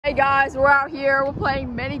Hey guys, we're out here, we're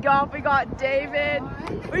playing mini golf. We got David,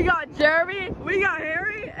 we got Jeremy, we got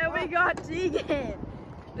Harry, and we got Tegan.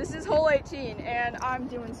 This is hole 18 and I'm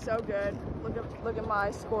doing so good. Look at my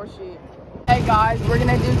score sheet. Hey guys, we're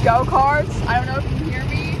gonna do go-karts. I don't know if you can hear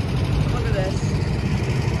me. Look at this.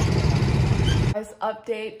 Guys,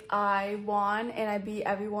 update, I won and I beat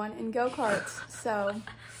everyone in go-karts, so.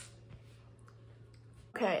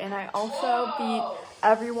 Okay, and I also beat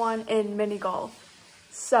everyone in mini golf.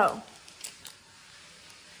 So,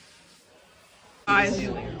 guys,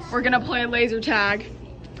 we're gonna play laser tag,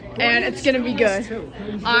 and it's gonna be good.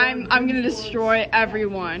 I'm gonna destroy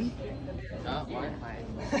everyone.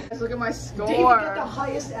 Guys, look at my score.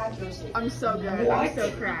 I'm so good. I'm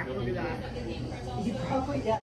so cracked. Look at that.